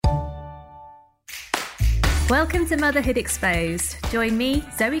Welcome to Motherhood Exposed. Join me,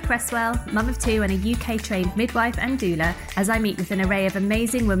 Zoe Cresswell, mum of two and a UK-trained midwife and doula, as I meet with an array of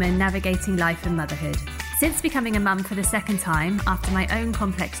amazing women navigating life and motherhood. Since becoming a mum for the second time, after my own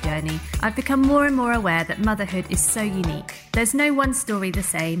complex journey, I've become more and more aware that motherhood is so unique. There's no one story the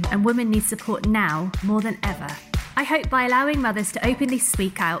same, and women need support now more than ever. I hope by allowing mothers to openly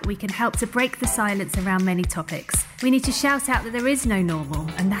speak out, we can help to break the silence around many topics. We need to shout out that there is no normal,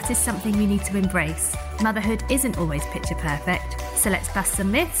 and that is something we need to embrace. Motherhood isn't always picture perfect, so let's bust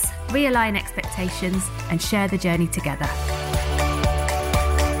some myths, realign expectations, and share the journey together.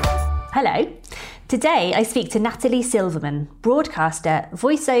 Hello. Today I speak to Natalie Silverman, broadcaster,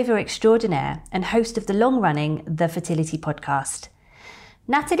 voiceover extraordinaire, and host of the long-running The Fertility Podcast.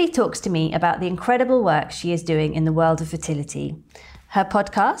 Natalie talks to me about the incredible work she is doing in the world of fertility, her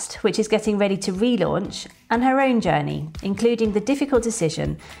podcast, which is getting ready to relaunch, and her own journey, including the difficult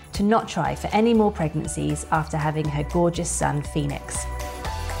decision to not try for any more pregnancies after having her gorgeous son, Phoenix.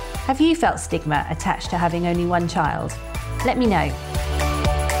 Have you felt stigma attached to having only one child? Let me know.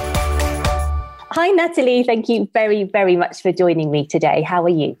 Hi, Natalie. Thank you very, very much for joining me today. How are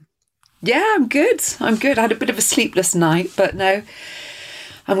you? Yeah, I'm good. I had a bit of a sleepless night, but no,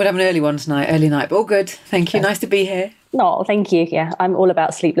 I'm going to have an early night, but all good. Thank you. Nice to be here. No, thank you. Yeah, I'm all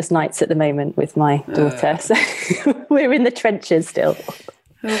about sleepless nights at the moment with my daughter. So we're in the trenches still.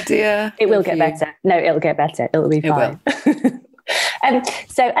 Oh dear. It will get better. No, it'll get better. It'll be fine.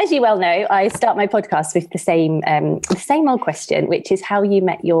 So as you well know, I start my podcast with the same old question, which is how you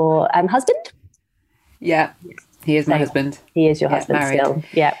met your husband. Yeah, he is my husband. He is your husband married. still.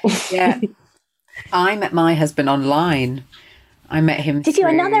 Yeah. Yeah. I met my husband online. I met him Did you?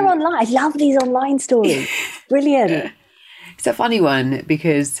 Another online? I love these online stories. Brilliant. It's a funny one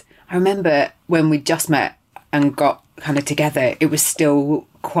because I remember when we just met and got kind of together, it was still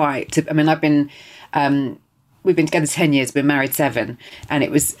quite, we've been together 10 years, been married 7. And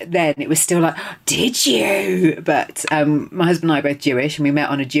it was still like, did you? But my husband and I are both Jewish, and we met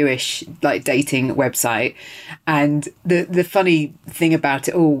on a Jewish dating website. And the funny thing about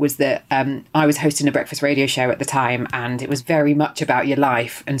it all was that I was hosting a breakfast radio show at the time, and it was very much about your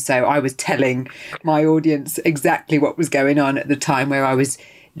life. And so I was telling my audience exactly what was going on at the time, where I was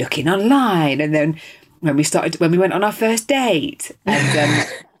looking online. And then when we went on our first date, and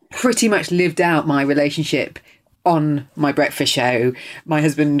pretty much lived out my relationship on my breakfast show. My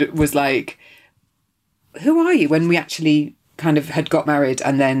husband was like, who are you? When we actually kind of had got married,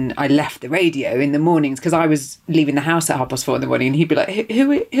 and then I left the radio in the mornings because I was leaving the house at 4:30 in the morning, and he'd be like,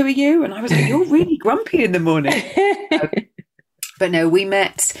 who are you? And I was like, you're really grumpy in the morning. But no, we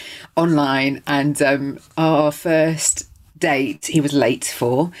met online, and our first date he was late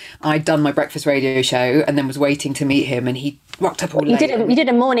for. I'd done my breakfast radio show and then was waiting to meet him, and he rocked up all late. You did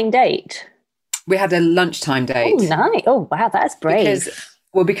a morning date? We had a lunchtime date. Oh, nice. Oh, wow, that's brave.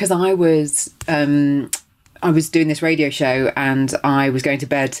 Because I was doing this radio show and I was going to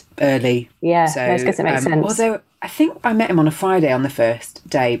bed early. Yeah, so, I guess it makes sense. Although I think I met him on a Friday on the first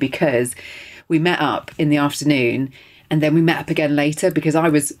day, because we met up in the afternoon and then we met up again later, because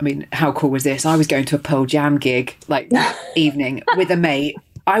how cool was this? I was going to a Pearl Jam gig that evening with a mate.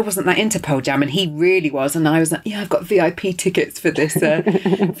 I wasn't that into Pearl Jam, and he really was. And I was like, yeah, I've got VIP tickets for this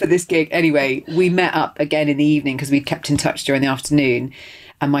for this gig. Anyway, we met up again in the evening because we'd kept in touch during the afternoon.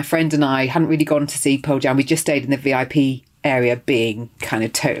 And my friend and I hadn't really gone to see Pearl Jam. We just stayed in the VIP area, being kind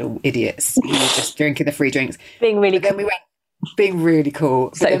of total idiots. We were just drinking the free drinks. Being really cool. Being really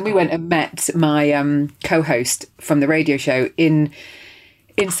cool. So then we went and met my co-host from the radio show in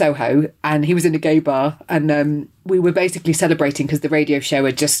Soho, and he was in a gay bar, and we were basically celebrating because the radio show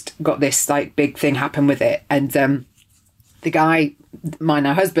had just got this big thing happen with it. And the guy, my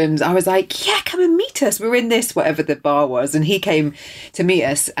now husband, I was like, yeah, come and meet us, we're in this, whatever the bar was. And he came to meet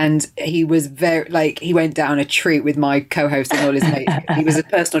us, and he was very he went down a treat with my co-host and all his mates. He was a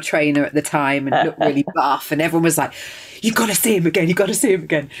personal trainer at the time and looked really buff, and everyone was like, you've got to see him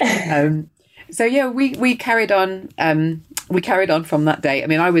again. So yeah, we carried on. We carried on from that day. I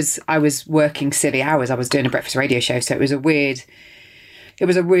mean, I was working silly hours. I was doing a breakfast radio show, so it was a weird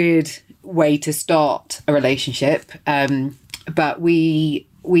way to start a relationship. But we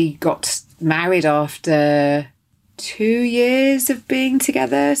got married after 2 years of being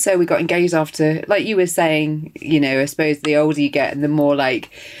together. So we got engaged after, like you were saying, I suppose the older you get and the more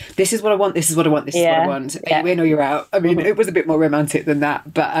this is what I want, this is what I want, this is what I want. Are you in or you're out? I mean, it was a bit more romantic than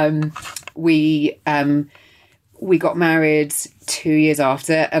that. But we got married 2 years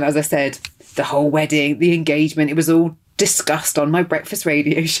after. And as I said, the whole wedding, the engagement, it was all discussed on my breakfast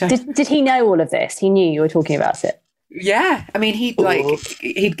radio show. Did he know all of this? He knew you were talking about it? Yeah, I mean, he'd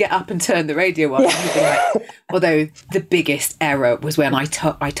get up and turn the radio on. And he'd be like, although the biggest error was when I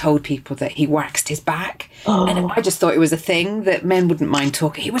told people that he waxed his back, and I just thought it was a thing that men wouldn't mind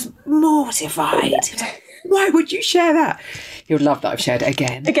talking. He was mortified. He was like, "Why would you share that?" He would love that I've shared it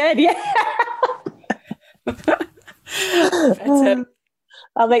again. Yeah. But,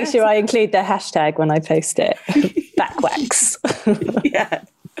 I'll make sure I include the hashtag when I post it. Back wax. Yeah.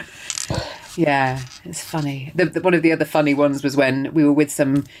 Yeah, it's funny. One of the other funny ones was when we were with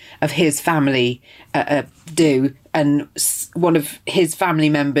some of his family and one of his family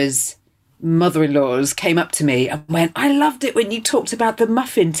members' mother-in-laws came up to me and went, "I loved it when you talked about the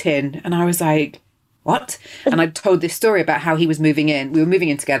muffin tin." And I was like, "What?" And I told this story about how he was moving in. We were moving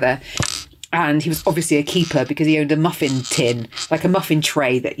in together. And he was obviously a keeper because he owned a muffin tin, like a muffin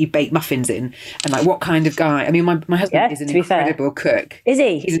tray that you bake muffins in. And like, what kind of guy? I mean, my husband is an incredible cook. Is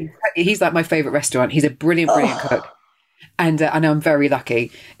he? He's like my favourite restaurant. He's a brilliant cook. And I know I'm very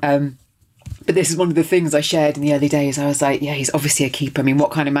lucky. But this is one of the things I shared in the early days. I was like, yeah, he's obviously a keeper. I mean,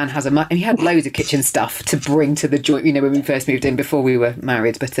 what kind of man has and he had loads of kitchen stuff to bring to the joint, when we first moved in before we were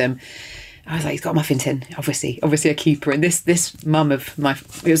married. But I was like, he's got a muffin tin, obviously a keeper. And this mum of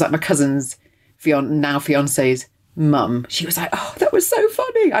it was like my cousin's now fiance's mum. She was like, "Oh, that was so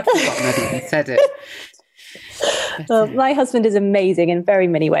funny." I'd forgotten I'd even said it. Well, my husband is amazing in very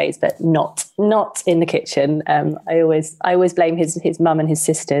many ways, but not in the kitchen. I always blame his mum and his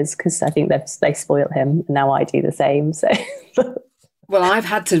sisters because I think they spoiled him. And now I do the same. So. Well, I've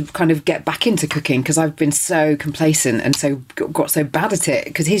had to kind of get back into cooking because I've been so complacent and so got so bad at it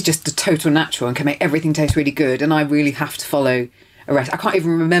because he's just a total natural and can make everything taste really good. And I really have to follow a recipe. I can't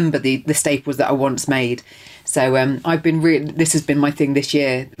even remember the staples that I once made. So this has been my thing this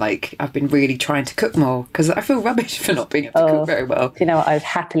year. Like, I've been really trying to cook more because I feel rubbish for not being able to cook very well. You know what? I'd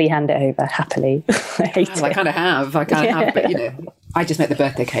happily hand it over. Happily. I hate it. I kind of have. But I just make the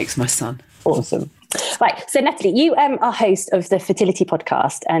birthday cakes for my son. Awesome. Right. So, Natalie, you are host of the Fertility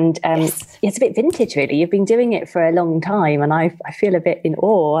Podcast, and yes. It's a bit vintage, really. You've been doing it for a long time, and I feel a bit in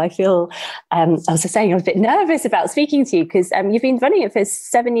awe. I feel, I was just saying, I was a bit nervous about speaking to you because you've been running it for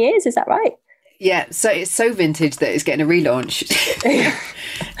 7 years. Is that right? Yeah. So it's so vintage that it's getting a relaunch.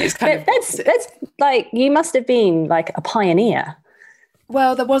 It's that's like, you must have been like a pioneer.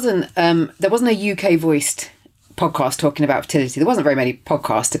 Well, there wasn't a UK voiced podcast talking about fertility. There wasn't very many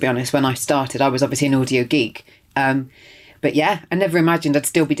podcasts, to be honest, when I started. I was obviously an audio geek. But yeah, I never imagined I'd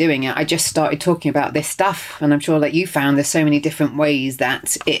still be doing it. I just started talking about this stuff. And I'm sure that you found there's so many different ways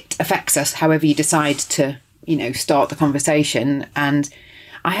that it affects us, however you decide to, start the conversation. And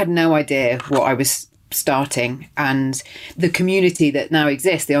I had no idea what I was starting. And the community that now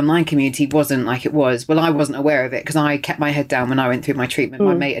exists, the online community, wasn't like it was. Well, I wasn't aware of it because I kept my head down when I went through my treatment.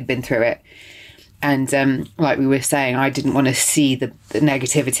 My mate had been through it. And like we were saying, I didn't want to see the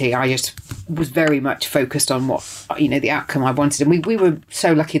negativity. I just was very much focused on what, the outcome I wanted. And we were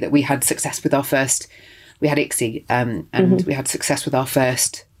so lucky that we had success with we had ICSI, and we had success with our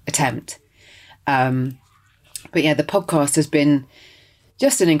first attempt. But yeah, the podcast has been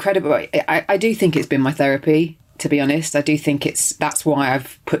just an incredible, I do think it's been my therapy, to be honest. I do think that's why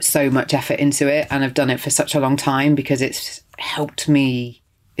I've put so much effort into it and I've done it for such a long time, because it's helped me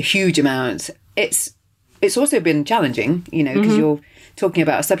a huge amount. It's also been challenging, because you're talking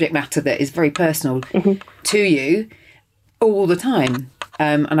about a subject matter that is very personal to you all the time.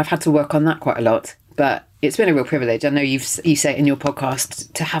 And I've had to work on that quite a lot, but it's been a real privilege. I know you say in your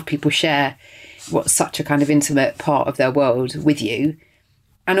podcast to have people share what's such a kind of intimate part of their world with you,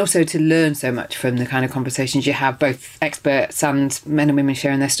 and also to learn so much from the kind of conversations you have, both experts and men and women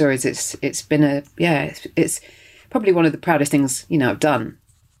sharing their stories. It's been it's probably one of the proudest things, I've done.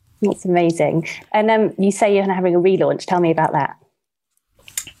 That's amazing. And you say you're having a relaunch. Tell me about that.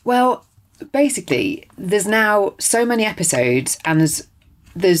 Well, basically, there's now so many episodes and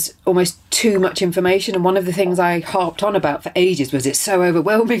there's almost too much information. And one of the things I harped on about for ages was it's so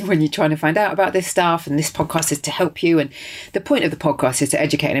overwhelming when you're trying to find out about this stuff. And this podcast is to help you. And the point of the podcast is to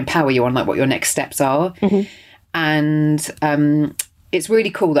educate and empower you on like what your next steps are. And it's really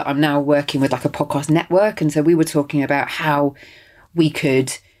cool that I'm now working with like a podcast network. And so we were talking about how we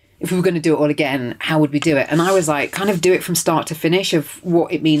could, if we were going to do it all again, how would we do it? And I was like, kind of do it from start to finish of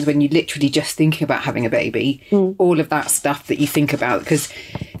what it means when you're literally just thinking about having a baby, all of that stuff that you think about. Because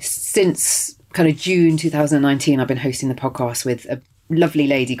since kind of June 2019, I've been hosting the podcast with a lovely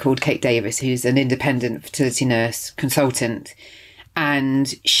lady called Kate Davis, who's an independent fertility nurse consultant.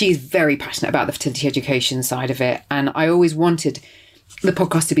 And she's very passionate about the fertility education side of it. And I always wanted the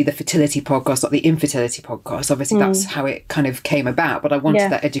podcast to be the fertility podcast, not the infertility podcast. Obviously, that's how it kind of came about. But I wanted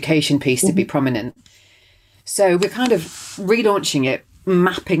that education piece to be prominent. So we're kind of relaunching it,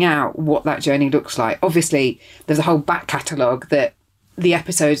 mapping out what that journey looks like. Obviously, there's a whole back catalogue that the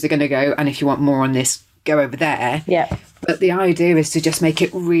episodes are going to go, and if you want more on this, go over there. Yeah. But the idea is to just make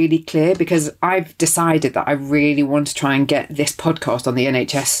it really clear, because I've decided that I really want to try and get this podcast on the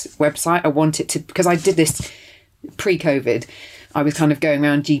NHS website. I want it to, because I did this pre-COVID. I was kind of going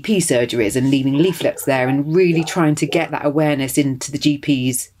around GP surgeries and leaving leaflets there and really trying to get that awareness into the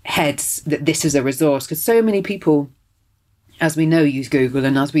GPs' heads that this is a resource, because so many people, as we know, use Google,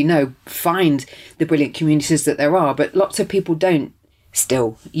 and as we know, find the brilliant communities that there are, but lots of people don't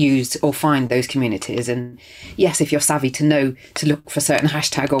still use or find those communities. And yes, if you're savvy to know to look for certain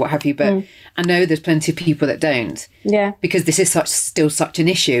hashtag or what have you, but I know there's plenty of people that don't. Yeah. Because this is still such an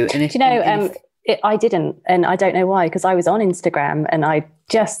issue. And if, I didn't, and I don't know why, because I was on Instagram and I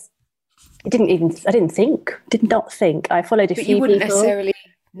didn't think. I followed a few people. You wouldn't necessarily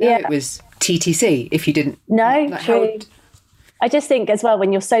know it was TTC if you didn't. No, true. I just think as well,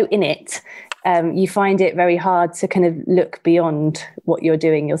 when you're so in it, you find it very hard to kind of look beyond what you're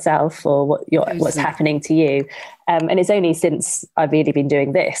doing yourself or what's happening to you. And it's only since I've really been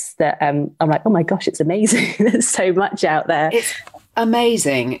doing this that I'm like, oh my gosh, it's amazing. There's so much out there. It's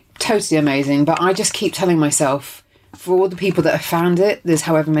amazing, totally amazing. But I just keep telling myself, for all the people that have found it, there's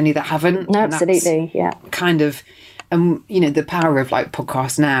however many that haven't. No, absolutely, yeah. Kind of, the power of like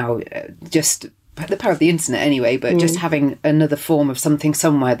podcasts now, just the power of the internet anyway, but just having another form of something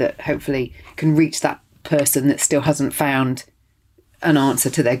somewhere that hopefully can reach that person that still hasn't found an answer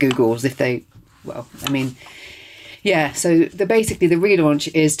to their Googles so basically the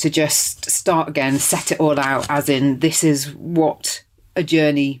relaunch is to just start again, set it all out, as in this is what a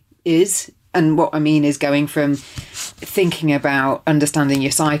journey is. And what I mean is going from thinking about understanding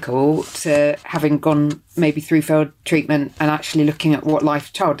your cycle to having gone maybe through failed treatment and actually looking at what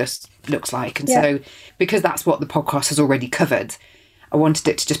life childless looks like. And so because that's what the podcast has already covered, I wanted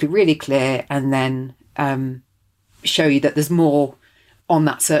it to just be really clear and then show you that there's more on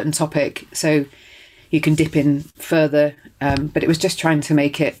that certain topic. So you can dip in further. But it was just trying to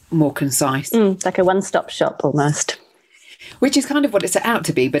make it more concise. Like a one-stop shop almost. Which is kind of what it set out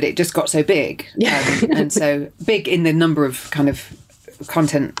to be, but it just got so big. And so big in the number of kind of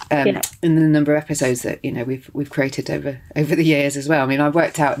content in the number of episodes that, we've created over the years as well. I mean, I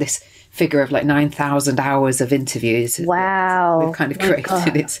worked out this figure of like 9,000 hours of interviews. Wow. We've kind of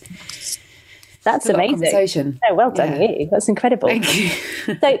created. That's amazing. Conversation. Oh, well done, you. That's incredible. Thank you.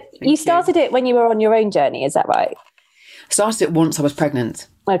 So you started it when you were on your own journey, is that right? I started it once I was pregnant.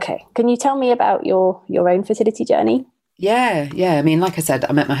 Okay. Can you tell me about your own fertility journey? Yeah. I mean, like I said,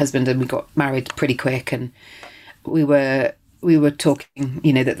 I met my husband and we got married pretty quick, and we were talking,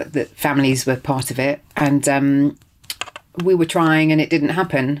 that families were part of it, and we were trying and it didn't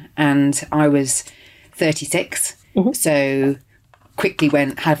happen. And I was 36, so quickly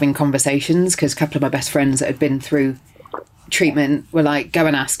went having conversations, because a couple of my best friends that had been through treatment were like, go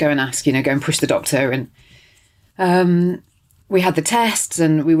and ask, go and push the doctor. And we had the tests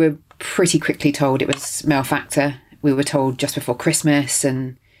and we were pretty quickly told it was male factor. We were told just before Christmas,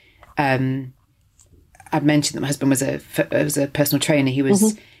 and I'd mentioned that my husband was a personal trainer. He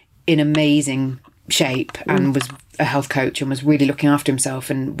was in amazing shape and was a health coach and was really looking after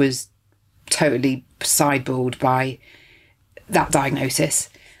himself, and was totally sideballed by that diagnosis.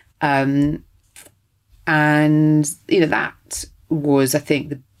 And, that was, I think,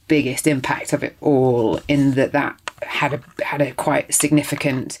 the biggest impact of it all, in that had a quite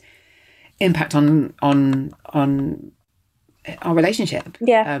significant impact on our relationship.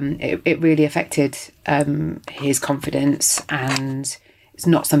 It really affected his confidence, and it's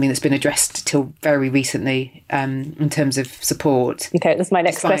not something that's been addressed till very recently in terms of support. Okay, that's my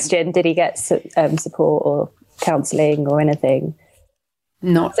next question. Did he get support or counselling or anything?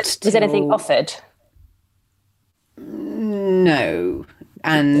 Was anything offered? No.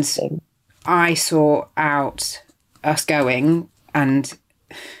 And I saw out us going, and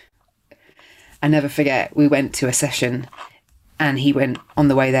I never forget, we went to a session and he went on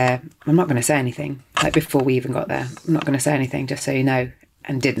the way there, I'm not going to say anything. Like before we even got there, I'm not going to say anything, just so you know,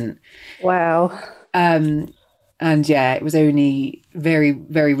 and didn't. Wow. And it was only very,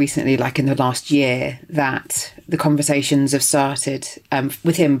 very recently, like in the last year, that the conversations have started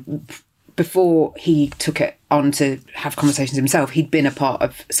with him. Before he took it on to have conversations himself, he'd been a part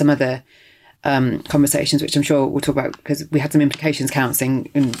of some other conversations, which I'm sure we'll talk about, because we had some implications counselling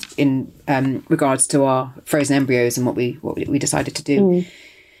in regards to our frozen embryos and what we decided to do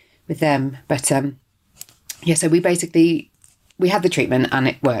with them. But so we had the treatment and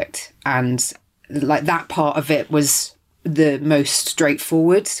it worked, and like that part of it was the most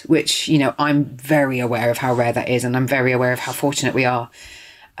straightforward, which, you know, I'm very aware of how rare that is, and I'm very aware of how fortunate we are.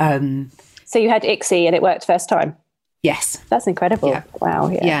 So you had ICSI and it worked first time? Yes. That's incredible. Yeah. Wow.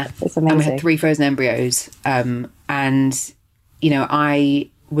 Yeah. It's amazing. And we had 3 frozen embryos. And, you know, I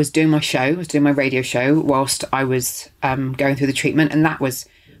was doing my radio show whilst I was going through the treatment. And that was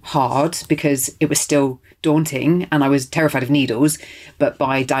hard because it was still daunting and I was terrified of needles. But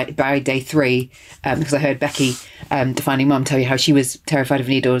by day 3, because I heard Becky, Defining Mum, tell you how she was terrified of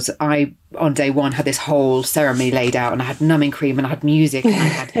needles, I on day 1 had this whole ceremony laid out, and I had numbing cream and I had music and I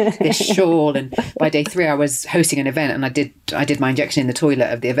had this shawl, and by day 3 I was hosting an event, and I did my injection in the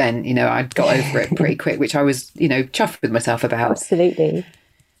toilet of the event. You know, I'd got over it pretty quick, which I was, you know, chuffed with myself about. Absolutely.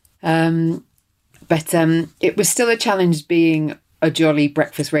 But it was still a challenge being a jolly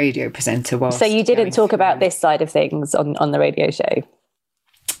breakfast radio presenter. So you didn't talk about this side of things on the radio show?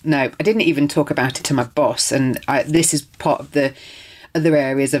 No, I didn't even talk about it to my boss. And this is part of the other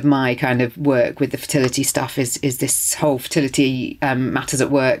areas of my kind of work with the fertility stuff is this whole fertility matters at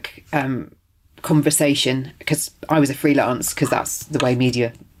work conversation, because I was a freelance, because that's the way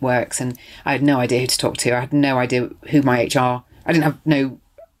media works. And I had no idea who to talk to. I had no idea who my HR, I didn't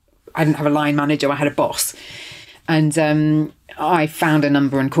have a line manager. I had a boss. And I found a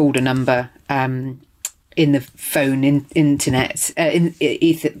number and called a number in the phone, internet,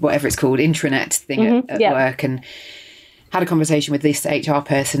 whatever it's called, intranet thing at work, and had a conversation with this HR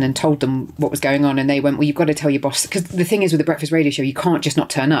person and told them what was going on. And they went, well, you've got to tell your boss, because the thing is with the breakfast radio show, you can't just not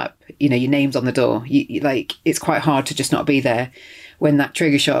turn up. You know, your name's on the door. You like, it's quite hard to just not be there when that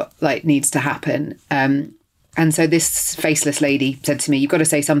trigger shot like needs to happen. And so this faceless lady said to me, you've got to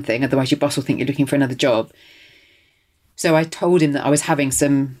say something, otherwise your boss will think you're looking for another job. So I told him that I was having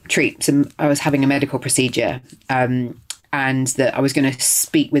I was having a medical procedure, and that I was going to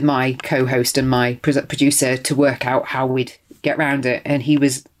speak with my co-host and my producer to work out how we'd get around it. And he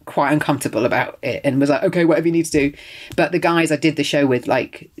was quite uncomfortable about it and was like, okay, whatever you need to do. But the guys I did the show with,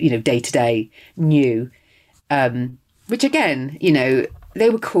 like, you know, day to day knew, which again, you know,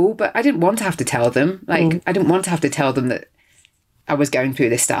 they were cool, but I didn't want to have to tell them. Like, I didn't want to have to tell them that I was going through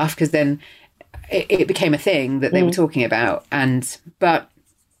this stuff, because then it became a thing that they were talking about. But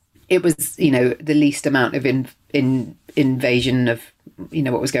it was, you know, the least amount of invasion of, you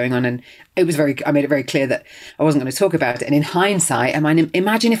know, what was going on. And it was I made it very clear that I wasn't going to talk about it. And in hindsight,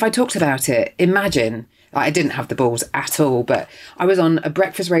 imagine if I talked about it. Imagine. I didn't have the balls at all, but I was on a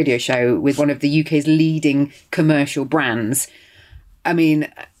breakfast radio show with one of the UK's leading commercial brands. I mean,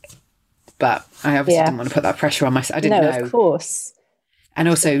 but I obviously didn't want to put that pressure on myself. I didn't know. No, of course. And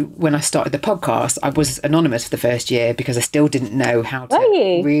also, when I started the podcast, I was anonymous for the first year because I still didn't know how to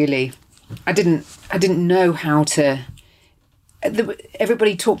really. I didn't know how to.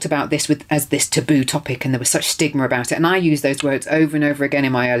 Everybody talked about this as this taboo topic, and there was such stigma about it. And I used those words over and over again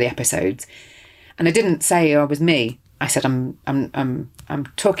in my early episodes. And I didn't say I was me. I said I'm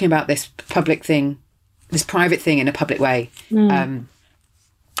talking about this public thing, this private thing in a public way. And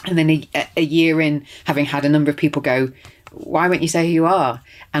then a year in, having had a number of people go, why won't you say who you are?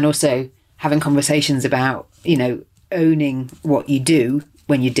 And also having conversations about, you know, owning what you do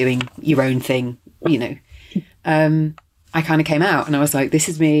when you're doing your own thing, you know. I kind of came out and I was like, this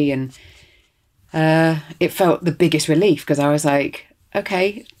is me. And it felt the biggest relief, because I was like,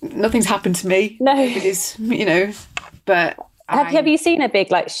 okay, nothing's happened to me. No. It is, you know, but... Have you seen a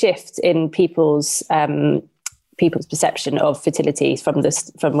big like shift in people's perception of fertility from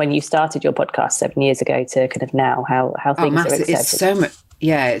when you started your podcast 7 years ago to kind of now, how things are accepted? It's so much,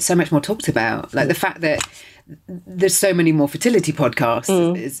 it's so much more talked about. Like the fact that there's so many more fertility podcasts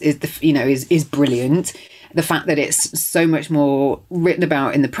is brilliant. The fact that it's so much more written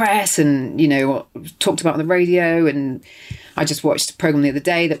about in the press and, you know, talked about on the radio. And I just watched a program the other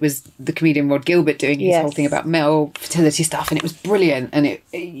day that was the comedian Rod Gilbert doing his whole thing about male fertility stuff, and it was brilliant. And it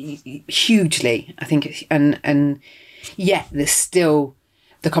hugely, I think, and yet there's still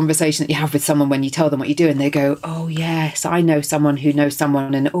the conversation that you have with someone when you tell them what you do, and they go, oh yes, I know someone who knows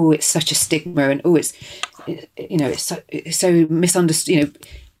someone, and oh, it's such a stigma, and oh, it's so misunderstood. You know,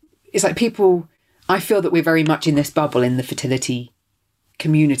 it's like people. I feel that we're very much in this bubble in the fertility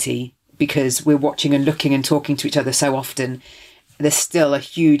community because we're watching and looking and talking to each other so often. There's still a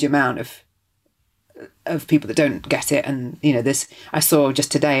huge amount of people that don't get it. And, you know, I saw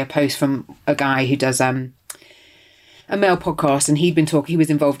just today a post from a guy who does a male podcast, and he was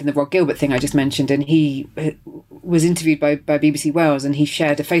involved in the Rod Gilbert thing I just mentioned, and he was interviewed by BBC Wales, and he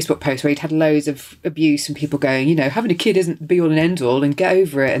shared a Facebook post where he'd had loads of abuse and people going, you know, having a kid isn't the be all and end all, and get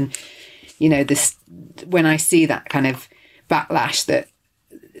over it. And, you know, when I see that kind of backlash that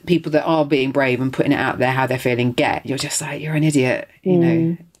people that are being brave and putting it out there how they're feeling get, you're just like, you're an idiot, you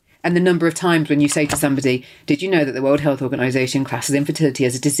know. And the number of times when you say to somebody, did you know that the World Health Organization classes infertility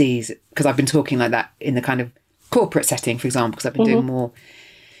as a disease? Because I've been talking like that in the kind of corporate setting, for example, because I've been doing more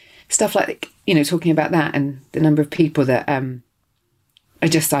stuff like, you know, talking about that, and the number of people that are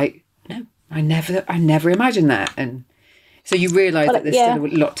just like, no, I never imagined that. And so you realise that there's still a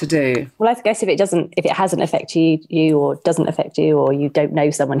lot to do. Well, I guess if it hasn't affected you or doesn't affect you, or you don't know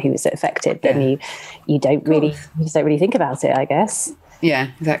someone who's affected, then you don't really think about it, I guess.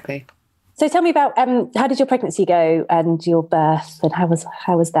 Yeah, exactly. So tell me about how did your pregnancy go and your birth, and how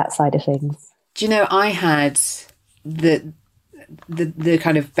was that side of things? Do you know, I had the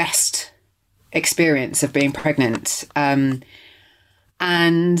kind of best experience of being pregnant. And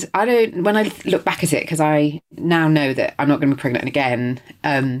when I look back at it, because I now know that I'm not going to be pregnant again,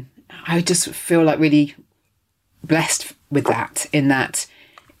 I just feel like really blessed with that, in that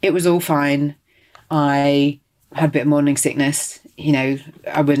it was all fine. I had a bit of morning sickness, you know.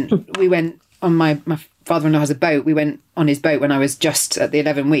 We went on my father-in-law has a boat. We went on his boat when I was just at the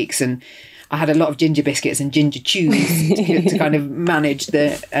 11 weeks, and I had a lot of ginger biscuits and ginger chews to kind of manage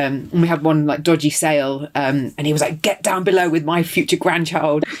the, and we had one like dodgy sail, and he was like, get down below with my future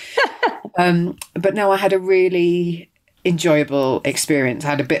grandchild. But no, I had a really enjoyable experience.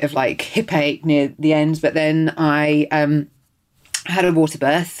 I had a bit of like hip ache near the end, but then I had a water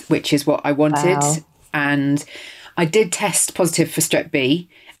birth, which is what I wanted. Wow. And I did test positive for strep B.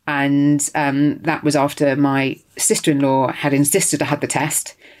 And that was after my sister-in-law had insisted I had the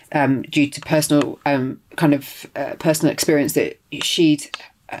test, due to personal personal experience that she'd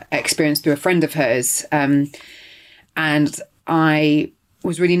experienced through a friend of hers. And I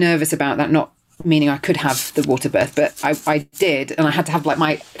was really nervous about that not meaning I could have the water birth, but I did. And I had to have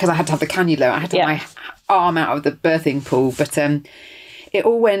because I had to have the cannula, I had to have my arm out of the birthing pool. But it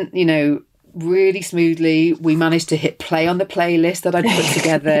all went, you know, really smoothly. We managed to hit play on the playlist that I'd put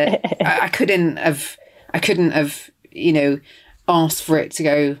together. I couldn't have, you know, asked for it to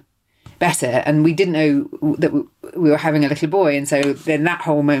go better. And we didn't know that we were having a little boy. And so then that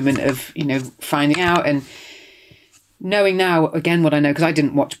whole moment of, you know, finding out and knowing now again what I know, because I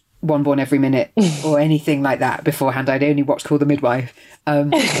didn't watch One Born Every Minute or anything like that beforehand. I'd only watched Call the Midwife.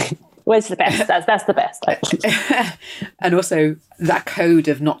 Where's the best? That's the best. And also that code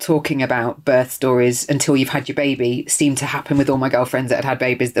of not talking about birth stories until you've had your baby seemed to happen with all my girlfriends that had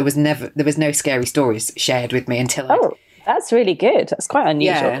babies. There was no scary stories shared with me until that's really good. That's quite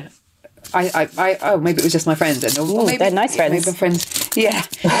unusual. Yeah. Maybe it was just my friends, or maybe they're nice friends. Maybe friends, yeah.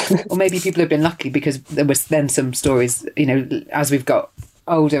 Or maybe people have been lucky because there was then some stories. You know, as we've got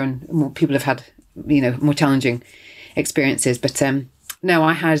older and more people have had, you know, more challenging experiences. But no,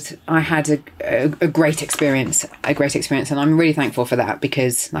 I had a great experience, and I'm really thankful for that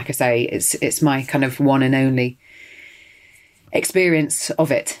because, like I say, it's my kind of one and only experience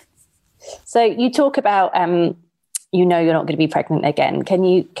of it. So you talk about, you know, you're not going to be pregnant again. Can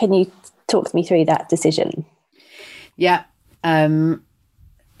you talk me through that decision? Yeah.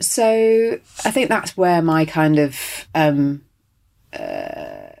 So I think that's where my kind of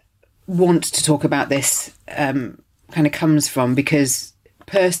want to talk about this kind of comes from, because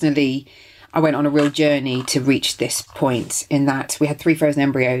personally I went on a real journey to reach this point, in that we had 3 frozen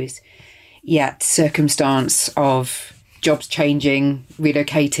embryos, yet circumstance of jobs changing,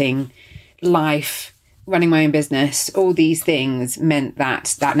 relocating, life, running my own business, all these things meant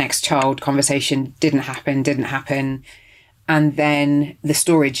that next child conversation didn't happen. And then the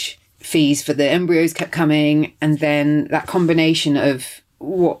storage fees for the embryos kept coming. And then that combination of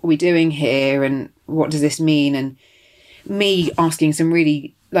what are we doing here and what does this mean? And me asking some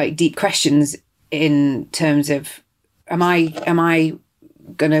really like deep questions in terms of, am I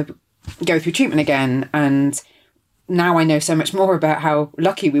going to go through treatment again? And now I know so much more about how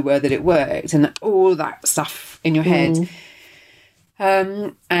lucky we were that it worked and all that stuff in your head.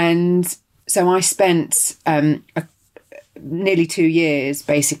 And so I spent nearly 2 years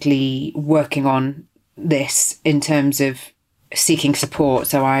basically working on this in terms of seeking support.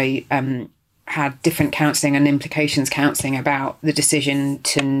 So I had different counselling and implications counselling about the decision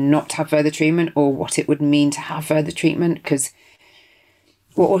to not have further treatment, or what it would mean to have further treatment. Because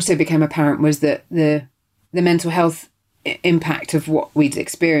what also became apparent was that the mental health impact of what we'd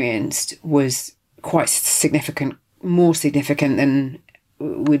experienced was quite significant, more significant than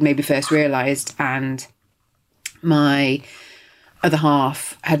we'd maybe first realised. And my other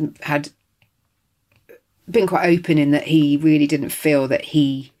half had been quite open in that he really didn't feel that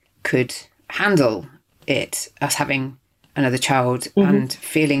he could handle us having another child, and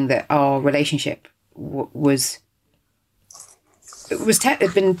feeling that our relationship was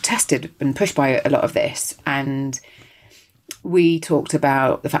had been tested and pushed by a lot of this, and we talked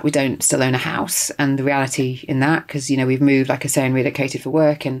about the fact we don't still own a house and the reality in that, because, you know, we've moved, like I say, and relocated for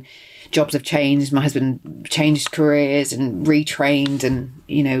work, and jobs have changed. My husband changed careers and retrained, and,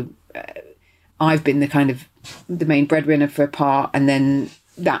 you know, I've been the main breadwinner for a part. And then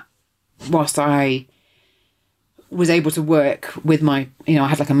that, whilst I was able to work with my, you know, I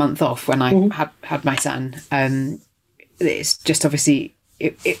had like a month off when I had my son. It's just obviously,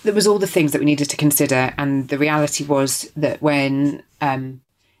 there was all the things that we needed to consider. And the reality was that when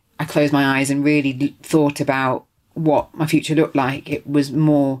I closed my eyes and really thought about what my future looked like, it was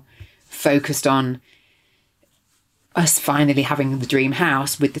more focused on us finally having the dream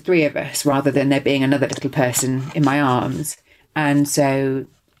house with the three of us, rather than there being another little person in my arms. And so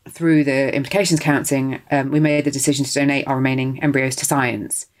through the implications counselling, we made the decision to donate our remaining embryos to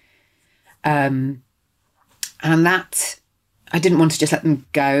science. And that, I didn't want to just let them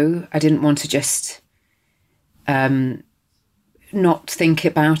go. I didn't want to just not think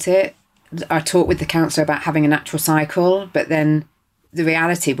about it. I talked with the counsellor about having a natural cycle, but then the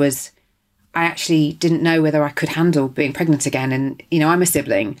reality was I actually didn't know whether I could handle being pregnant again. And, you know, I'm a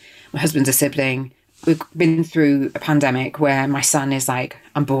sibling. My husband's a sibling. We've been through a pandemic where my son is like,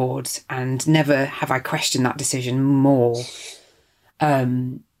 I'm bored, and never have I questioned that decision more.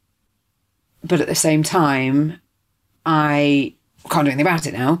 But at the same time, I can't do anything about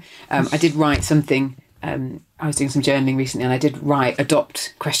it now. I did write something. I was doing some journaling recently, and I did write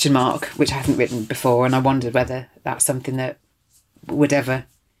 "adopt?" , which I hadn't written before, and I wondered whether that's something that would ever,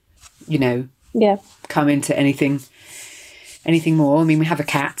 you know, come into anything more. I mean, we have a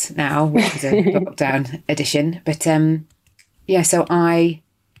cat now, which is a lockdown edition, but so I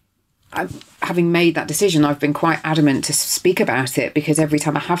having made that decision, I've been quite adamant to speak about it, because every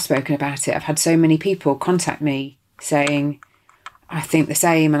time I have spoken about it, I've had so many people contact me saying, I think the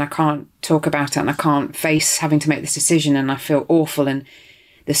same, and I can't talk about it, and I can't face having to make this decision, and I feel awful. And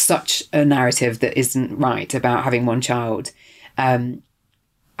there's such a narrative that isn't right about having one child. And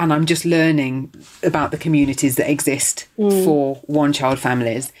I'm just learning about the communities that exist for one-child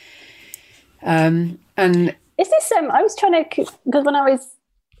families. And is this? I was trying to, because when I was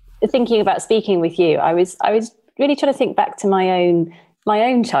thinking about speaking with you, I was really trying to think back to my own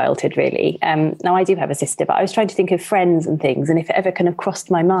childhood, really. Now I do have a sister, but I was trying to think of friends and things, and if it ever kind of crossed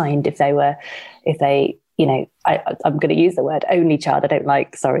my mind, if they, you know, I'm going to use the word only child. I don't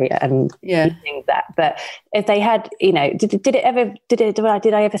like, using that. But if they had, you know, did I ever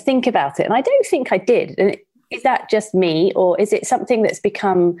think about it? And I don't think I did. And is that just me, or is it something that's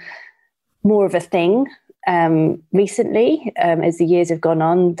become more of a thing recently as the years have gone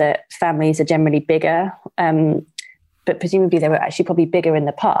on, that families are generally bigger? But presumably they were actually probably bigger in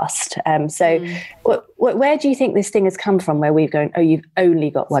the past. Where do you think this thing has come from, where we've gone, oh, you've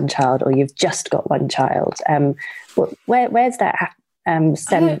only got one child, or you've just got one child? Where's that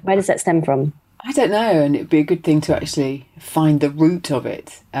stem? Where does that stem from? I don't know, and it'd be a good thing to actually find the root of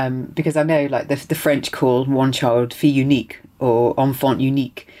it, because I know, like, the French call one child fille unique, or enfant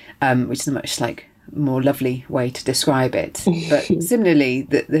unique, which is a much more lovely way to describe it. But similarly,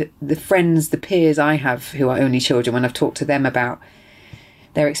 the friends, the peers I have who are only children, when I've talked to them about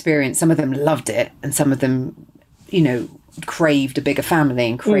their experience, some of them loved it, and some of them, you know, craved a bigger family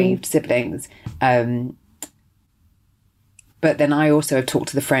and craved siblings. But then I also have talked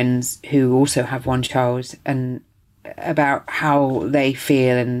to the friends who also have one child, and about how they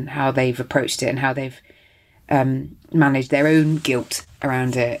feel and how they've approached it, and how they've managed their own guilt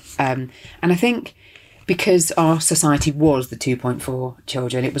around it. And I think because our society was the 2.4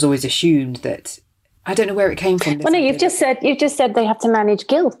 children, it was always assumed that, I don't know where it came from. Well, no, you've just said they have to manage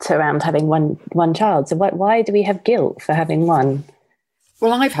guilt around having one child. So why do we have guilt for having one?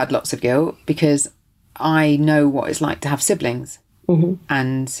 Well, I've had lots of guilt because I know what it's like to have siblings.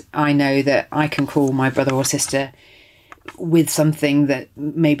 And I know that I can call my brother or sister with something that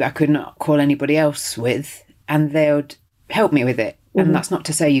maybe I could not call anybody else with, and they would help me with it. And that's not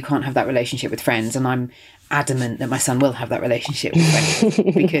to say you can't have that relationship with friends. And I'm adamant that my son will have that relationship with friends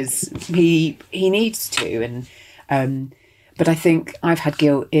because he needs to. And but I think I've had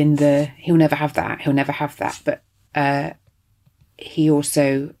guilt in he'll never have that. But he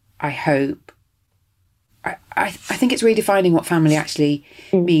also, I hope, I think it's redefining what family actually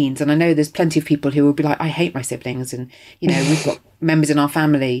means. And I know there's plenty of people who will be like, I hate my siblings. And, you know, we've got members in our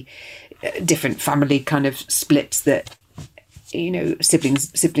family, different family kind of splits that, you know, siblings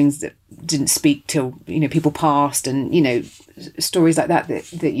that didn't speak till, you know, people passed, and, you know, stories like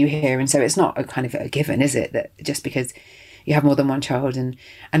that you hear. And so it's not a kind of a given, is it, that just because you have more than one child. And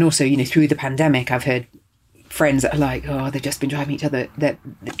also, you know, through the pandemic, I've heard friends that are like, oh, they've just been they're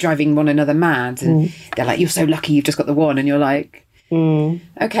driving one another mad, and they're like, you're so lucky you've just got the one, and you're like,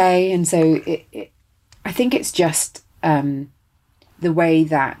 okay. And so I think it's just the way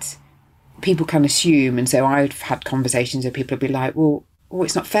that people can assume. And so I've had conversations where people would be like, well,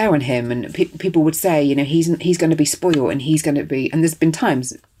 it's not fair on him, and people would say, you know, he's going to be spoiled, and he's going to be. And there's been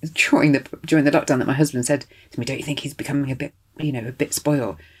times during the lockdown that my husband said to me, don't you think he's becoming a bit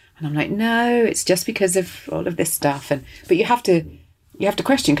spoiled? And I'm like, no, it's just because of all of this stuff. But you have to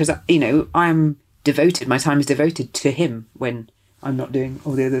question, because, you know, I'm devoted. My time is devoted to him when I'm not doing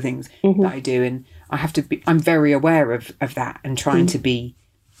all the other things that I do. And I'm very aware of that, and trying to be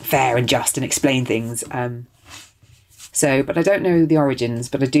fair and just and explain things. But I don't know the origins,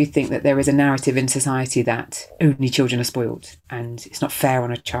 but I do think that there is a narrative in society that only children are spoiled, and it's not fair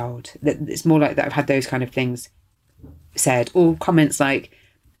on a child. That it's more like that. I've had those kind of things said, or comments like,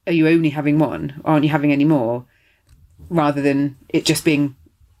 are you only having one? Aren't you having any more? Rather than it just being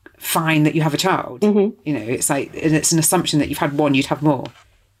fine that you have a child. You know, it's like, and it's an assumption that you've had one, you'd have more.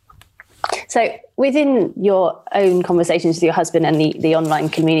 So within your own conversations with your husband and the online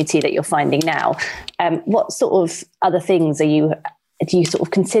community that you're finding now, what sort of other things do you sort of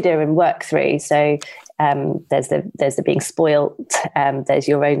consider and work through? So there's the being spoilt, there's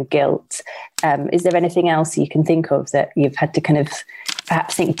your own guilt. Is there anything else you can think of that you've had to kind of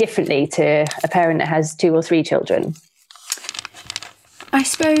perhaps think differently to a parent that has 2 or 3 children? I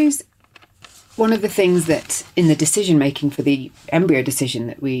suppose one of the things that in the decision making for the embryo decision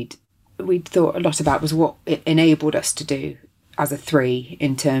that we'd thought a lot about was what it enabled us to do as a 3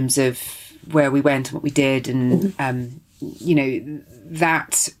 in terms of where we went and what we did. And, you know,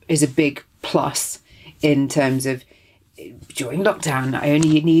 that is a big plus in terms of during lockdown, I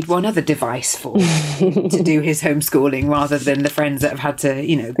only need one other device to do his homeschooling, rather than the friends that have had to,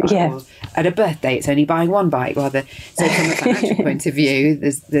 you know, or at a birthday, it's only buying one bike rather. So from a financial point of view,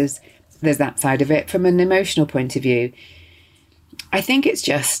 there's that side of it. From an emotional point of view, I think it's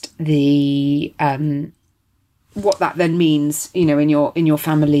just the what that then means, you know, in your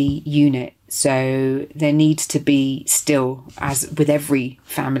family unit. So there needs to be still, as with every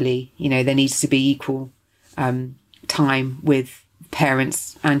family, you know, there needs to be equal time with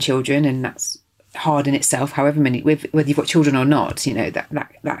parents and children, and that's hard in itself. However many, whether you've got children or not, you know,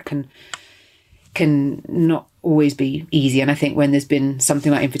 that can not always be easy. And I think when there's been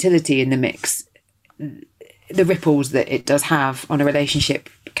something like infertility in the mix, the ripples that it does have on a relationship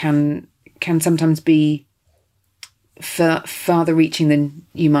can sometimes be farther reaching than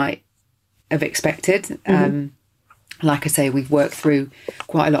you might have expected. Like I say, we've worked through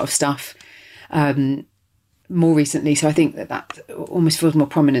quite a lot of stuff more recently, so I think that almost feels more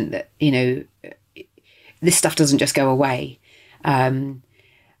prominent, that, you know, this stuff doesn't just go away.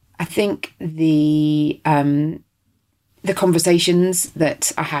 I think the conversations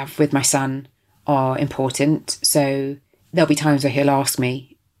that I have with my son are important. So there'll be times where he'll ask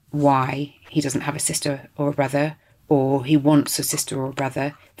me why he doesn't have a sister or a brother, or he wants a sister or a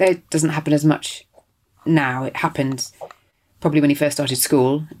brother. That doesn't happen as much now. It happened probably when he first started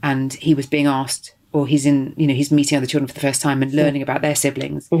school, and he was being asked, or he's meeting other children for the first time and learning about their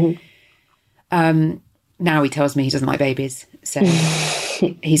siblings. Now he tells me he doesn't like babies, so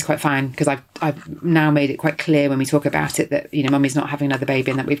he's quite fine, because I've now made it quite clear when we talk about it that, you know, mummy's not having another baby,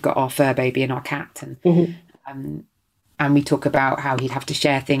 and that we've got our fur baby and our cat, and we talk about how he'd have to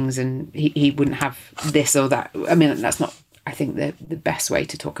share things, and he wouldn't have this or that. I mean, that's not, I think, the best way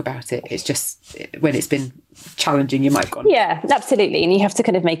to talk about it. It's just when it's been challenging, you might have gone. Yeah, absolutely. And you have to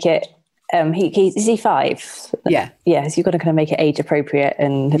kind of make it, is he 5? Yeah. Yeah, so you've got to kind of make it age appropriate,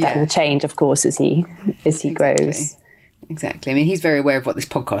 and that will change, of course, as he grows. Exactly. I mean, he's very aware of what this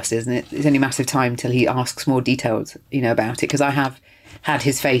podcast is, and it's only a matter of time till he asks more details, you know, about it, because I have had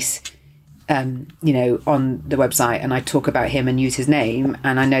his face, you know, on the website, and I talk about him and use his name,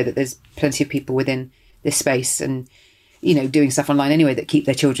 and I know that there's plenty of people within this space and, you know, doing stuff online anyway that keep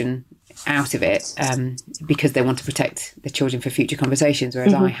their children out of it, because they want to protect their children for future conversations,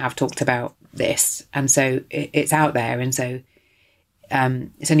 whereas I have talked about this, and so it's out there. And so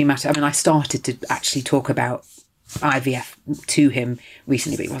it's only a matter, I mean, I started to actually talk about IVF to him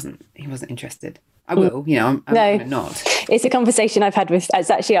recently, but he wasn't interested. I will, you know, I'm not. It's a conversation I've had it's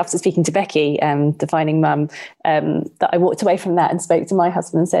actually after speaking to Becky, Defining Mum, that I walked away from that and spoke to my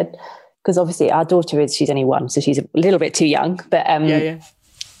husband and said, because obviously our daughter she's only 1, so she's a little bit too young, but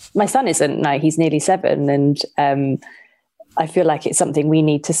my son isn't. No, he's nearly 7, and I feel like it's something we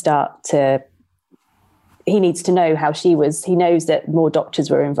need to start to. He needs to know how she was. He knows that more doctors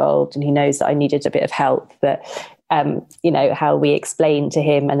were involved, and he knows that I needed a bit of help. But you know, how we explained to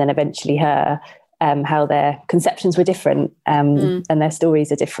him, and then eventually her, how their conceptions were different, and their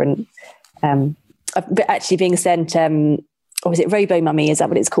stories are different. But actually being sent, or was it Robo Mummy? Is that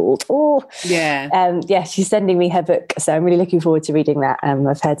what it's called? Oh, yeah. She's sending me her book, so I'm really looking forward to reading that.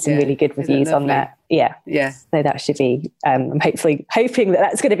 I've heard some really good reviews on that. Yeah. So that should be. I'm hoping that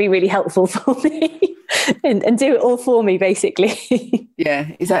that's going to be really helpful for me and do it all for me, basically. Yeah,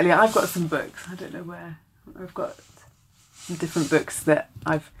 exactly. I've got some books. I don't know where. I've got some different books that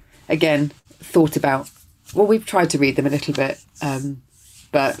I've again thought about. Well, we've tried to read them a little bit.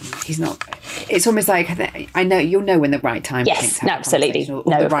 But he's not. It's almost like I know you'll know when the right time. Yes, no, absolutely. Or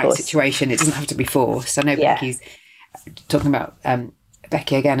the right situation. It doesn't have to be forced. I know Becky's talking about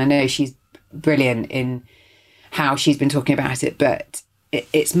Becky again. I know she's brilliant in how she's been talking about it, but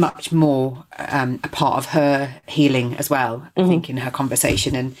it's much more a part of her healing as well. I think in her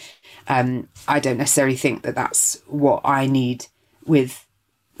conversation, and I don't necessarily think that that's what I need with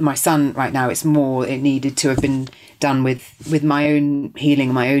my son right now. It's more it needed to have been done with my own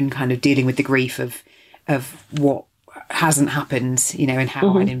healing, my own kind of dealing with the grief of what hasn't happened, and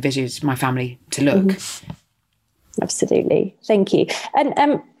how I'd envisaged my family to look. Absolutely. Thank you.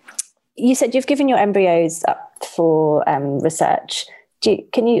 And you said you've given your embryos up for research.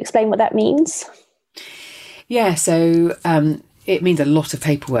 Can you explain what that means? Yeah, so it means a lot of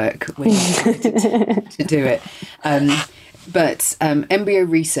paperwork when you to do it. But embryo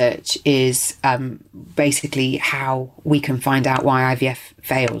research is basically how we can find out why IVF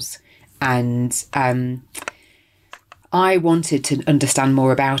fails. And I wanted to understand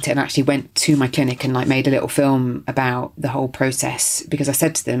more about it, and actually went to my clinic and made a little film about the whole process, because I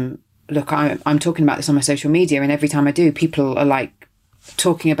said to them, look, I'm talking about this on my social media, and every time I do, people are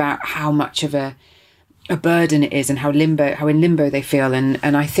talking about how much of a burden it is and how in limbo they feel, and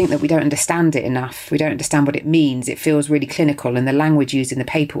I think that we don't understand it enough. We don't understand what it means. It feels really clinical, and the language used in the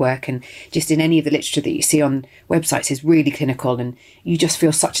paperwork and just in any of the literature that you see on websites is really clinical, and you just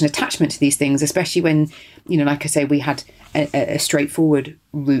feel such an attachment to these things, especially when, like I say, we had a straightforward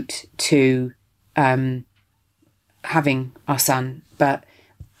route to having our son, but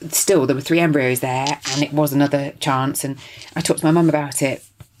still there were 3 embryos there, and it was another chance. And I talked to my mum about it,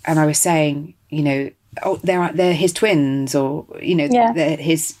 and I was saying, they're his twins, or they're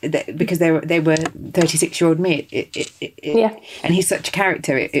his, because they were 36-year-old me. And he's such a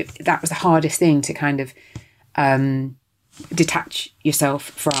character. That was the hardest thing to kind of detach yourself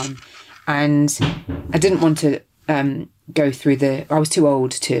from, and I didn't want to go through I was too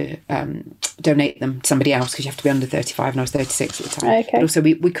old to donate them to somebody else, because you have to be under 35, and I was 36 at the time. Okay. But also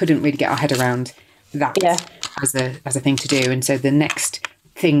we couldn't really get our head around that as a thing to do, and so the next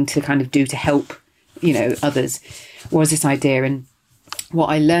thing to kind of do to help others was this idea. And what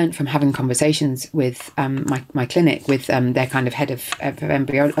I learned from having conversations with my clinic with their kind of head of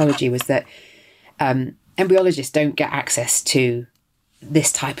embryology was that embryologists don't get access to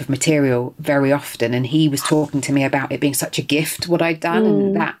this type of material very often, and he was talking to me about it being such a gift what I'd done,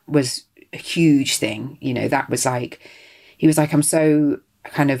 and that was a huge thing. That was he was like, I'm so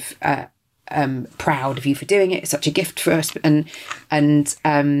kind of proud of you for doing it. It's such a gift for us, and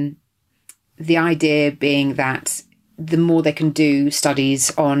the idea being that the more they can do studies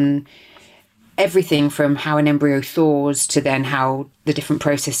on everything from how an embryo thaws to then how the different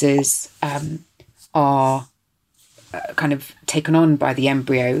processes are kind of taken on by the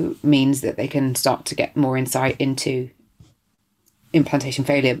embryo, means that they can start to get more insight into implantation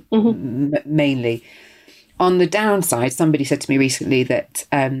failure, mainly. On the downside, somebody said to me recently that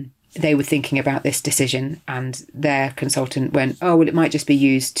they were thinking about this decision, and their consultant went, oh, well, it might just be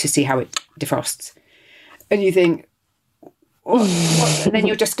used to see how it defrosts. And you think, what? And then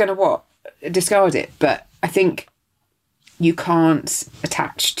you're just going to discard it. But I think you can't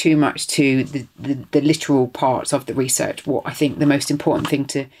attach too much to the literal parts of the research. What I think the most important thing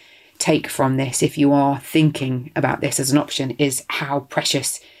to take from this, if you are thinking about this as an option, is how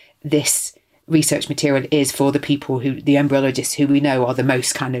precious this research material is for the people the embryologists who we know are the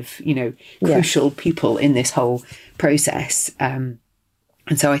most kind of, crucial people in this whole process. And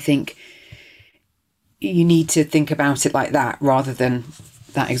so I think you need to think about it like that, rather than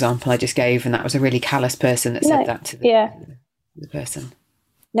that example I just gave. And that was a really callous person that said that to the person.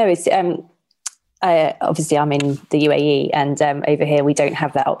 No, it's, obviously I'm in the UAE, and over here we don't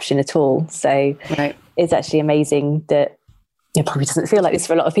have that option at all. So it's actually amazing that, it probably doesn't feel like this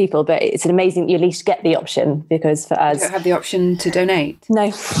for a lot of people, but it's amazing you at least get the option, because for us... You don't have the option to donate? No.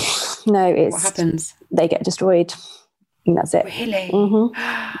 What happens? They get destroyed, and that's it. Really?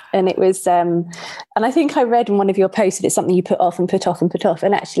 And it was... and I think I read in one of your posts that it's something you put off and put off and put off.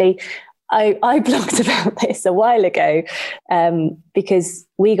 And actually, I blogged about this a while ago because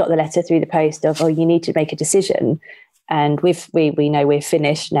we got the letter through the post of, you need to make a decision. And we know we're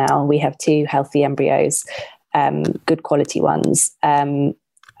finished now. We have 2 healthy embryos, good quality ones. And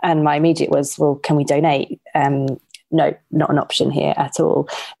my immediate was, well, can we donate? No, not an option here at all.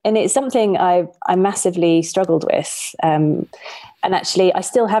 And it's something I massively struggled with. And actually, I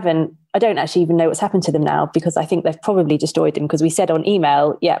don't actually even know what's happened to them now, because I think they've probably destroyed them, because we said on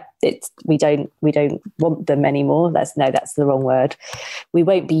email, we don't want them anymore. That's the wrong word. We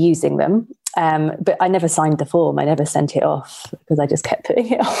won't be using them. But I never signed the form. I never sent it off because I just kept putting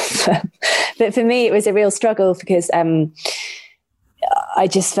it off. But for me, it was a real struggle because I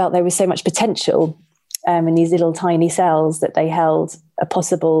just felt there was so much potential in these little tiny cells that they held a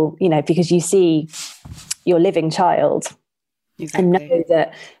possible, because you see your living child. Exactly. And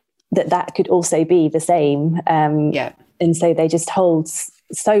know that could also be the same. And so they just hold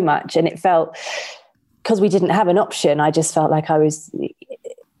so much. And it felt, because we didn't have an option, I just felt like I was,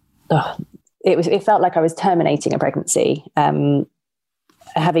 it felt like I was terminating a pregnancy.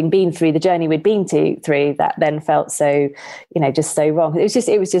 Having been through the journey we'd been through, that then felt so, just so wrong. It was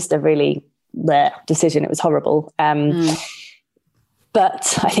just a really decision. It was horrible.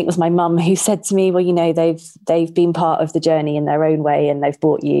 But I think it was my mum who said to me, well, they've been part of the journey in their own way, and they've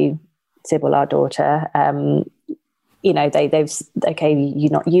brought you, Sybil, our daughter. They've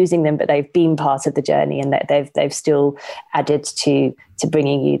you're not using them, but they've been part of the journey, and that they've still added to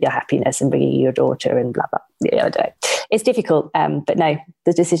bringing you the happiness and bringing you your daughter, and blah blah. I don't know. It's difficult, but no,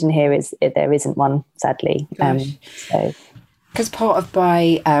 the decision here is there isn't one, sadly. Because part of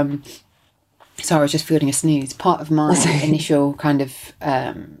my sorry, I was just feeling a snooze. Part of my initial kind of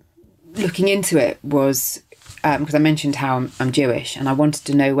looking into it was because I mentioned how I'm Jewish, and I wanted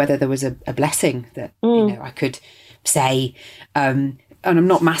to know whether there was a blessing that I could say. And I'm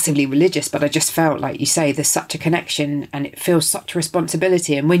not massively religious, but I just felt like you say there's such a connection, and it feels such a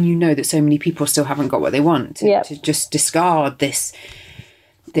responsibility. And when you know that so many people still haven't got what they want, to just discard this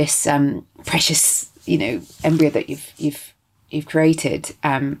precious embryo that you've created,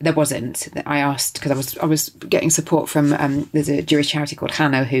 there wasn't. I asked because I was getting support from there's a Jewish charity called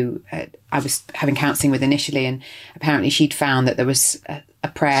Hannah who I was having counselling with initially, and apparently she'd found that there was a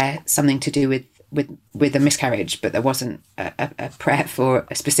prayer, something to do with a miscarriage, but there wasn't a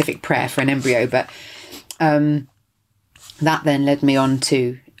specific prayer for an embryo. But that then led me on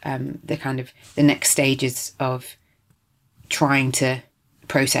to the kind of the next stages of trying to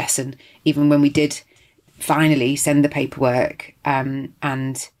process, and even when we did finally send the paperwork,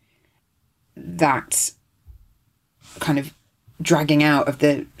 and that kind of dragging out of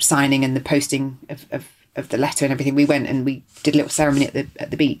the signing and the posting of the letter and everything, we went and we did a little ceremony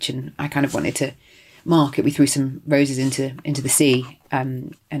at the beach, and I kind of wanted to mark it. We threw some roses into the sea,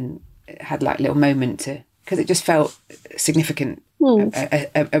 and had like a little moment because it just felt significant.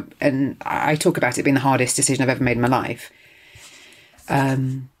 And I talk about it being the hardest decision I've ever made in my life.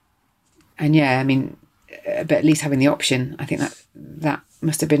 And yeah, I mean, but at least having the option, I think that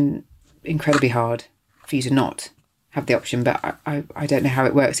must have been incredibly hard for you to not have the option. But I don't know how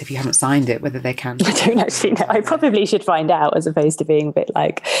it works if you haven't signed it, whether they can. I don't actually know. I probably should find out, as opposed to being a bit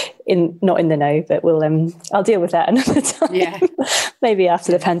like not in the know. But we'll I'll deal with that another time. Yeah, maybe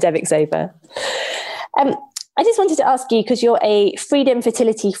after the pandemic's over. I just wanted to ask you, because you're a Freedom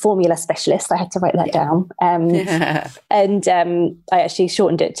Fertility Formula Specialist. I had to write that down. And I actually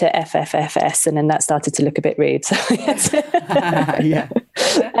shortened it to FFFS, and then that started to look a bit rude. So yeah.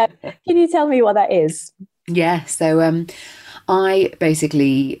 Can you tell me what that is? Yeah. So I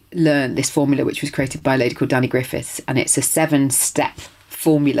basically learned this formula, which was created by a lady called Danny Griffiths, and it's a 7-step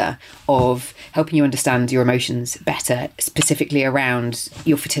formula of helping you understand your emotions better, specifically around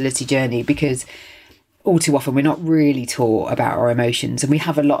your fertility journey, because all too often we're not really taught about our emotions, and we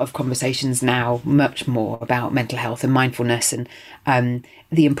have a lot of conversations now, much more about mental health and mindfulness, and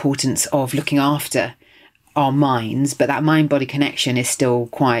the importance of looking after our minds, but that mind-body connection is still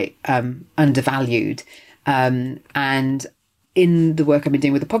quite undervalued. And in the work I've been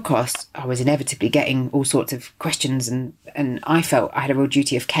doing with the podcast, I was inevitably getting all sorts of questions, and I felt I had a real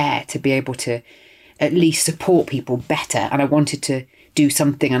duty of care to be able to at least support people better, and I wanted to do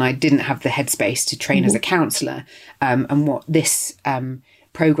something, and I didn't have the headspace to train as a counsellor. And what this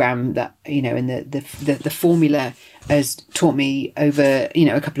program that and the formula has taught me over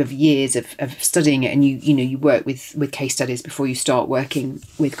a couple of years of studying it, and you work with case studies before you start working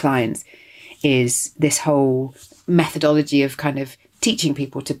with clients, is this whole methodology of kind of teaching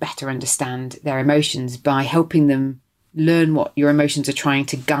people to better understand their emotions by helping them learn what your emotions are trying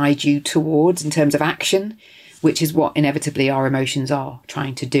to guide you towards in terms of action. which is what inevitably our emotions are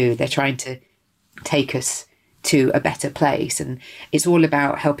trying to do. They're trying to take us to a better place. And it's all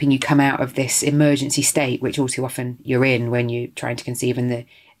about helping you come out of this emergency state, which all too often you're in when you're trying to conceive, and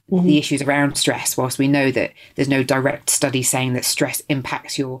the issues around stress. Whilst we know that there's no direct study saying that stress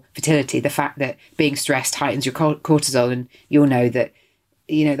impacts your fertility, the fact that being stressed heightens your cortisol, and you'll know that,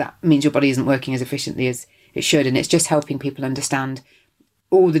 that means your body isn't working as efficiently as it should. And it's just helping people understand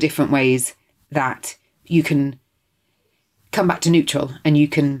all the different ways that you can come back to neutral and you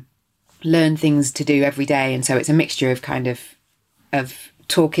can learn things to do every day. And so it's a mixture of kind of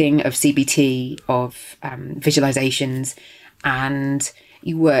talking, of CBT, of visualizations, and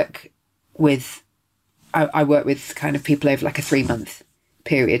you work with, I work with kind of people over like a 3-month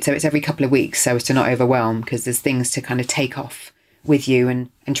period. So it's every couple of weeks, so as to not overwhelm, because there's things to kind of take off with you and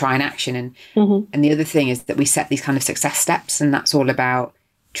try and action. And the other thing is that we set these kind of success steps, and that's all about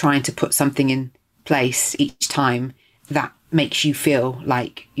trying to put something in place each time that makes you feel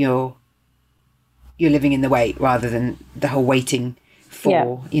like you're living in the wait, rather than the whole waiting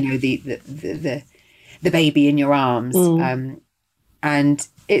for the baby in your arms. And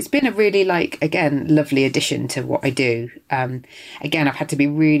it's been a really, again, lovely addition to what I do. Again, I've had to be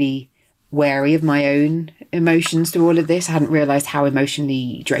really wary of my own emotions through all of this. I hadn't realised how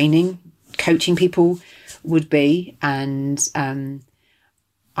emotionally draining coaching people would be. And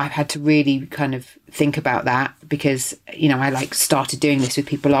I've had to really kind of think about that, because, I started doing this with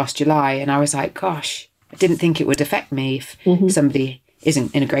people last July, and I was like, gosh, I didn't think it would affect me if somebody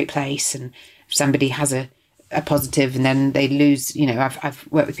isn't in a great place, and if somebody has a positive and then they lose, I've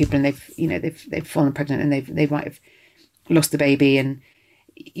worked with people and they've fallen pregnant and they might have lost the baby, and,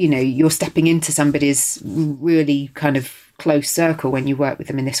 you're stepping into somebody's really kind of close circle when you work with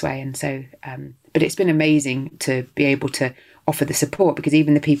them in this way. And so, but it's been amazing to be able to offer the support, because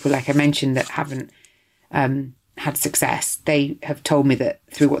even the people, like I mentioned, that haven't had success, they have told me that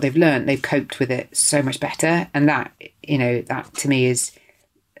through what they've learned, they've coped with it so much better. And that, that to me is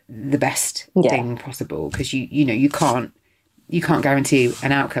the best thing possible, because you can't guarantee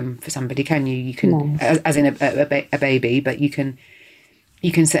an outcome for somebody, can you? You can, as in a baby, but you can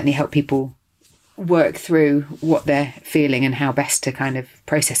certainly help people work through what they're feeling and how best to kind of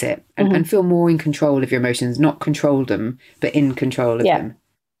process it and feel more in control of your emotions, not control them, but in control of them.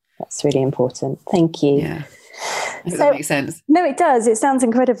 That's really important. Thank you. Yeah. Does that make sense? No, it does. It sounds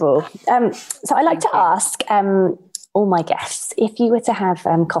incredible. So I like to ask all my guests, if you were to have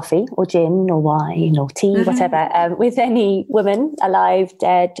coffee or gin or wine or tea, whatever, with any woman, alive,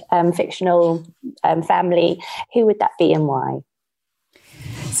 dead, fictional, family, who would that be and why?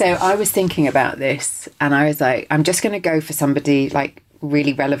 So I was thinking about this, and I was like, I'm just going to go for somebody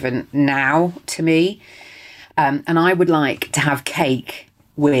really relevant now to me. And I would like to have cake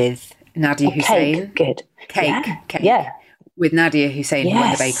with Nadia Hussain. Cake, good. Cake. Yeah. With Nadia Hussain, who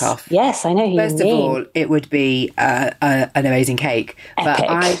won the Bake Off. Yes, I know who First you mean. of all, it would be an amazing cake. Epic.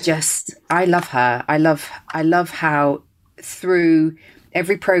 But I love her. I love how through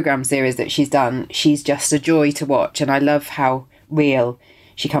every programme series that she's done, she's just a joy to watch. And I love how real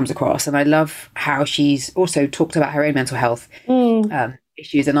she comes across. And I love how she's also talked about her own mental health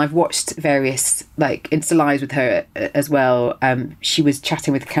issues. And I've watched various Insta Lives with her as well. She was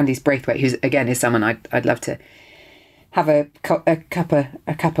chatting with Candice Braithwaite, who's again is someone I'd love to have a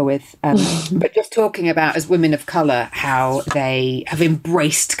cuppa with, but just talking about, as women of colour, how they have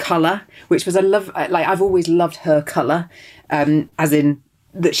embraced colour, which was I've always loved her colour, as in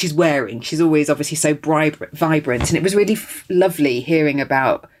that she's wearing. She's always obviously so vibrant, and it was really lovely hearing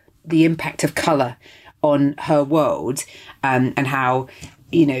about the impact of colour on her world, and how,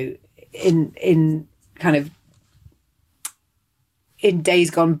 in kind of in days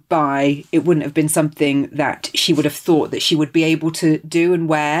gone by, it wouldn't have been something that she would have thought that she would be able to do and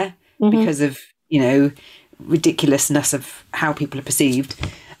wear because of, ridiculousness of how people are perceived.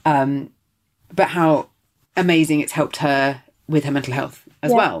 But how amazing it's helped her with her mental health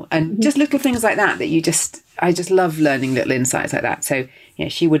as well. And just little things like that I just love learning little insights like that. So yeah,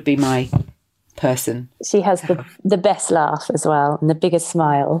 she would be my person. She has the best laugh as well, and the biggest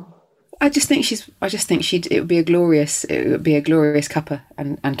smile. I just think it would be a glorious cuppa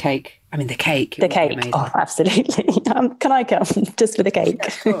and cake. I mean, the cake. Oh, absolutely. Can I come just for the cake?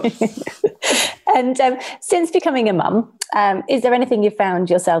 Yeah, And since becoming a mum, is there anything you found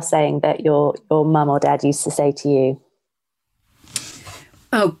yourself saying that your mum or dad used to say to you?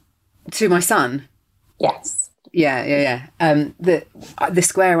 Oh, to my son? Yes. Yeah. The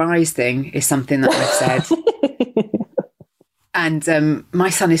square eyes thing is something that I've said. And my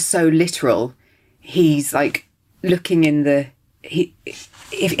son is so literal. He's looking in the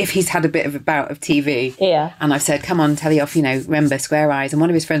if he's had a bit of a bout of TV, Yeah. and I've said, come on, telly off, remember Square Eyes. And one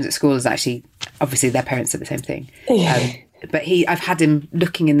of his friends at school is actually, obviously their parents said the same thing. But I've had him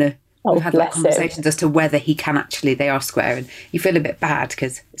looking in the, we've had conversations as to whether he can actually, they are square, and you feel a bit bad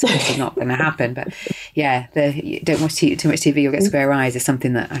because it's obviously not going to happen. But yeah, don't watch too much TV, you'll get square eyes is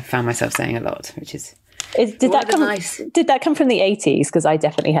something that I found myself saying a lot, which is... Did that come from the 80s? Because I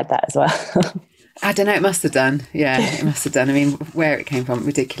definitely had that as well. I don't know, it must have done. Yeah, it must have done. I mean, where it came from,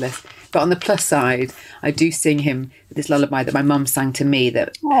 ridiculous. But on the plus side, I do sing him this lullaby that my mum sang to me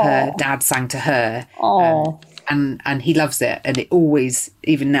that her dad sang to her. And he loves it. And it always,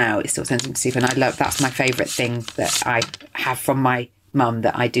 even now, it still sends him to sleep. And that's my favourite thing that I have from my mum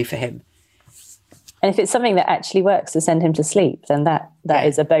that I do for him. And if it's something that actually works to send him to sleep, then that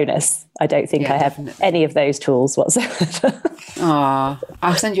is a bonus. I don't think I have any of those tools whatsoever.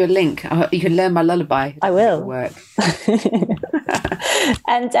 I'll send you a link. You can learn my lullaby. I will. Work.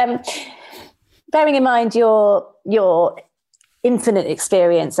 And bearing in mind your infinite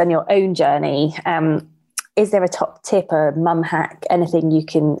experience and your own journey, is there a top tip, a mum hack, anything you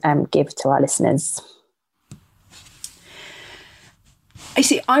can give to our listeners? You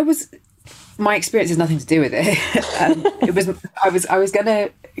see, my experience has nothing to do with it. I was going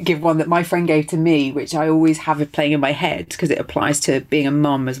to give one that my friend gave to me, which I always have it playing in my head because it applies to being a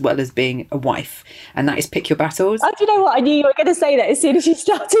mum as well as being a wife, and that is pick your battles. Oh, do you know what? I knew you were going to say that as soon as you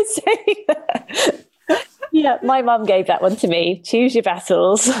started saying that. Yeah, my mum gave that one to me. Choose your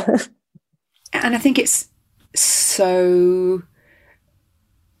battles. And I think it's so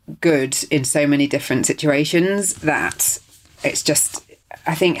good in so many different situations that it's just...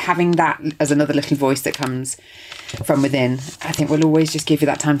 I think having that as another little voice that comes from within, I think will always just give you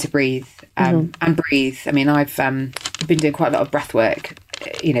that time to breathe and breathe. I mean, I've been doing quite a lot of breath work,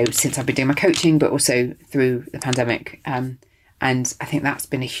 since I've been doing my coaching, but also through the pandemic. And I think that's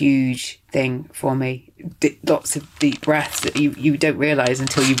been a huge thing for me. Lots of deep breaths that you don't realise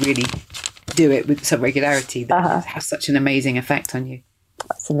until you really do it with some regularity that has such an amazing effect on you.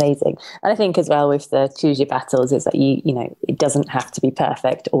 That's amazing. And I think as well with the choose your battles is that it doesn't have to be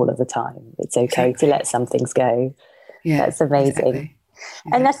perfect all of the time. It's okay to let some things go. Yeah, that's amazing. Exactly.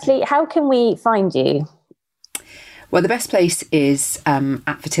 And Natalie, how can we find you? Well, the best place is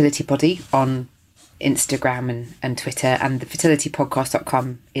at Fertility Body on Instagram and Twitter, and the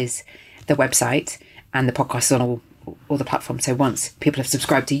fertilitypodcast.com is the website, and the podcast is on all the platforms. So once people have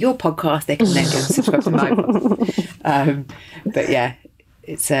subscribed to your podcast, they can then go and subscribe to my one. But yeah,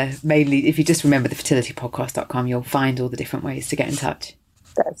 it's mainly, if you just remember the fertilitypodcast.com, you'll find all the different ways to get in touch.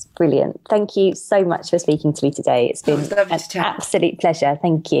 That's brilliant. Thank you so much for speaking to me today. It's been an absolute pleasure.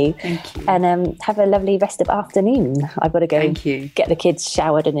 Thank you. Thank you. And have a lovely rest of afternoon. I've got to go get the kids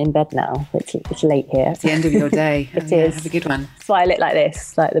showered and in bed now. It's late here. It's the end of your day. It is. Have a good one. That's why I look like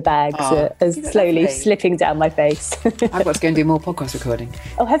this, like the bags are slowly slipping down my face. I've got to go and do more podcast recording.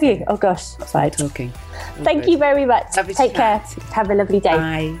 Oh, have you? Oh, gosh. Right. Talking. Thank you very much. Take care. Have a lovely day.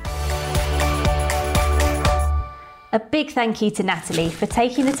 Bye. A big thank you to Natalie for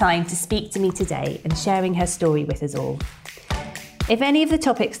taking the time to speak to me today and sharing her story with us all. If any of the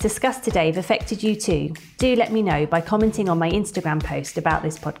topics discussed today have affected you too, do let me know by commenting on my Instagram post about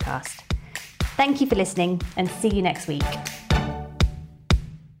this podcast. Thank you for listening, and see you next week.